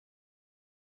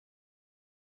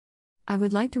I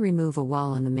would like to remove a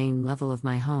wall on the main level of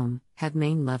my home, have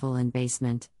main level and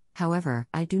basement, however,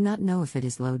 I do not know if it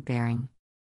is load-bearing.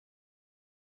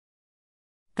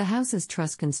 The house is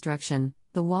truss construction,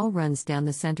 the wall runs down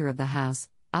the center of the house,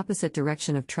 opposite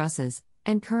direction of trusses,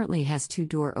 and currently has 2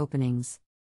 door openings.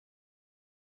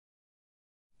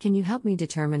 Can you help me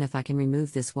determine if I can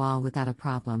remove this wall without a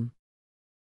problem?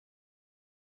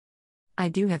 I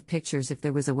do have pictures if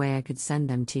there was a way I could send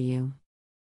them to you.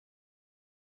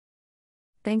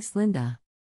 Thanks, Linda.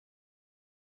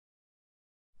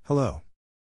 Hello.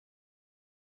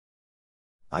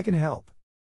 I can help.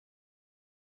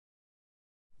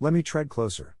 Let me tread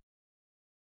closer.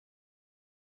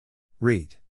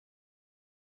 Read.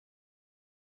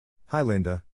 Hi,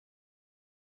 Linda.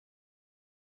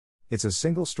 It's a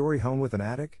single-story home with an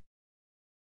attic?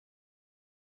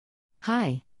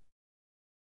 Hi.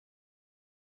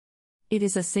 It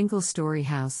is a single-story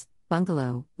house,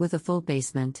 bungalow, with a full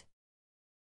basement.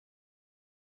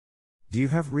 Do you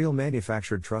have real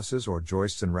manufactured trusses or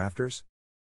joists and rafters?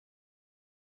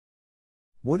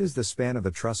 What is the span of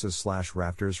the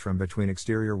trusses/rafters from between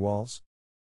exterior walls?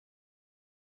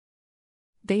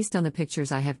 Based on the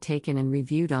pictures I have taken and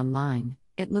reviewed online,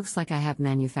 it looks like I have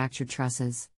manufactured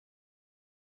trusses.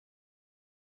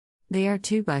 They are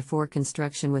 2x4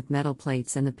 construction with metal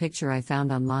plates, and the picture I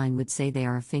found online would say they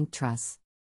are a fink truss.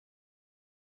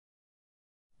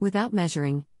 Without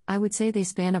measuring, I would say they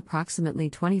span approximately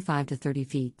 25 to 30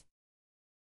 feet.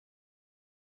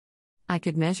 I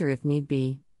could measure if need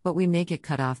be, but we may get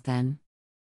cut off then.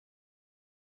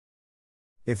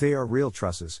 If they are real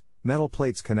trusses, metal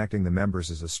plates connecting the members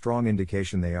is a strong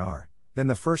indication they are, then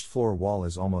the first floor wall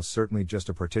is almost certainly just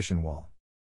a partition wall.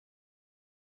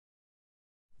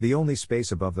 The only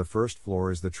space above the first floor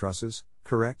is the trusses,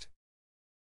 correct?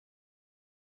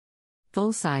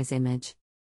 Full-size image.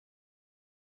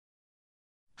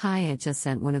 Hi, I just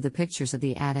sent one of the pictures of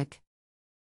the attic.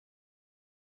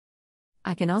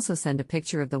 I can also send a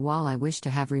picture of the wall I wish to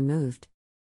have removed.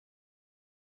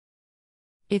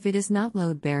 If it is not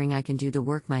load-bearing, I can do the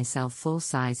work myself.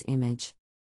 Full-size image.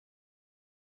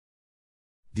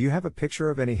 Do you have a picture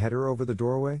of any header over the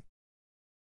doorway?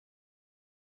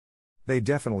 They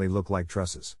definitely look like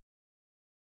trusses.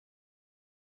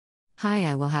 Hi,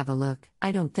 I will have a look.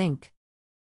 I don't think.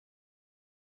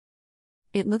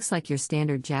 It looks like your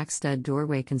standard jack stud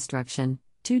doorway construction,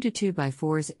 2 to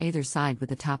 2x4s either side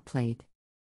with a top plate.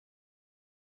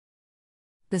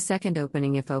 The second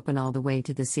opening if open all the way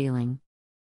to the ceiling.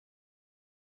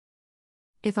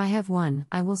 If I have one,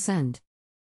 I will send.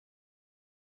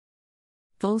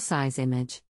 Full-size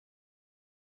image.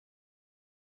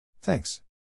 Thanks.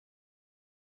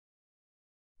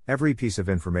 Every piece of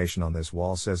information on this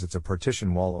wall says it's a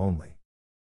partition wall only.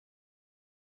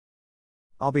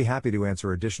 I'll be happy to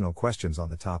answer additional questions on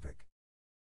the topic.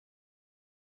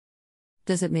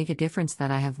 Does it make a difference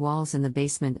that I have walls in the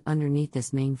basement underneath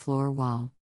this main floor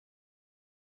wall?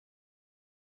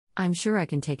 I'm sure I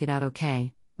can take it out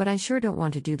okay, but I sure don't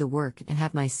want to do the work and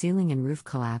have my ceiling and roof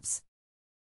collapse.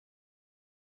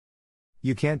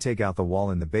 You can't take out the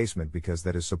wall in the basement because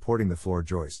that is supporting the floor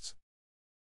joists.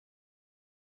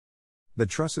 The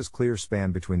trusses clear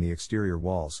span between the exterior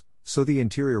walls, so the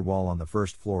interior wall on the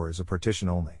first floor is a partition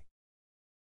only.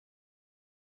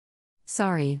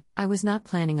 Sorry, I was not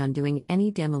planning on doing any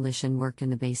demolition work in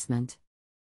the basement.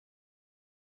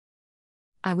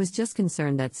 I was just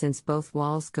concerned that since both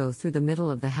walls go through the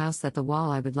middle of the house, that the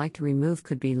wall I would like to remove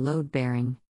could be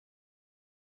load-bearing.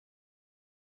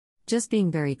 Just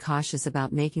being very cautious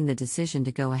about making the decision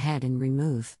to go ahead and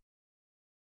remove.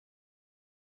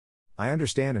 I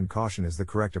understand, and caution is the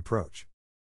correct approach.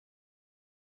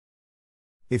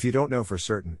 If you don't know for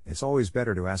certain, it's always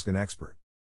better to ask an expert.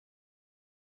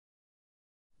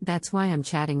 That's why I'm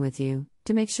chatting with you,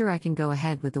 to make sure I can go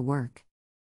ahead with the work.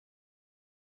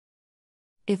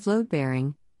 If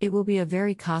load-bearing, it will be a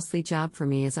very costly job for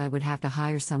me, as I would have to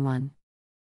hire someone.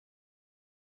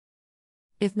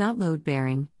 If not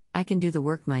load-bearing, I can do the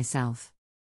work myself.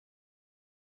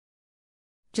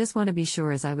 Just want to be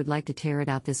sure, as I would like to tear it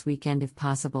out this weekend if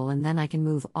possible, and then I can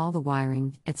move all the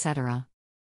wiring, etc.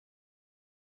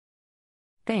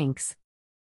 Thanks.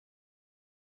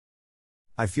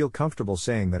 I feel comfortable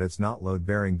saying that it's not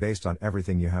load-bearing based on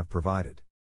everything you have provided.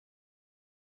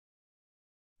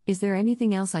 Is there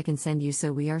anything else I can send you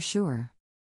so we are sure?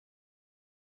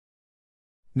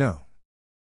 No.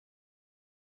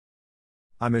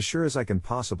 I'm as sure as I can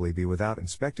possibly be without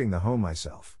inspecting the home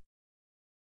myself.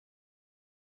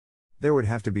 There would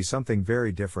have to be something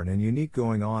very different and unique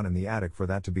going on in the attic for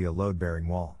that to be a load-bearing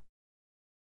wall.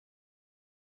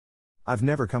 I've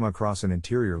never come across an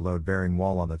interior load-bearing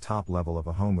wall on the top level of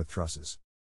a home with trusses.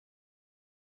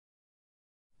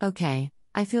 Okay,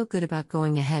 I feel good about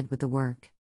going ahead with the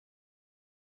work.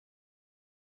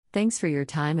 Thanks for your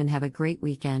time and have a great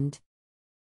weekend.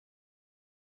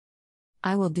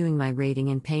 I will doing my rating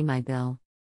and pay my bill.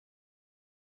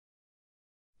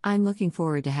 I'm looking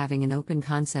forward to having an open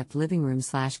concept living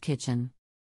room/kitchen.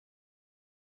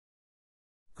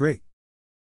 Great.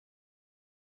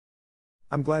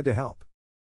 I'm glad to help.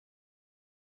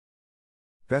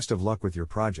 Best of luck with your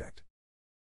project.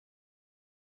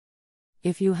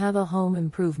 If you have a home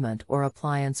improvement or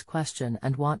appliance question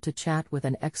and want to chat with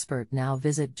an expert now,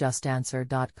 visit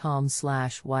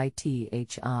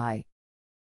justanswer.com/YTHI.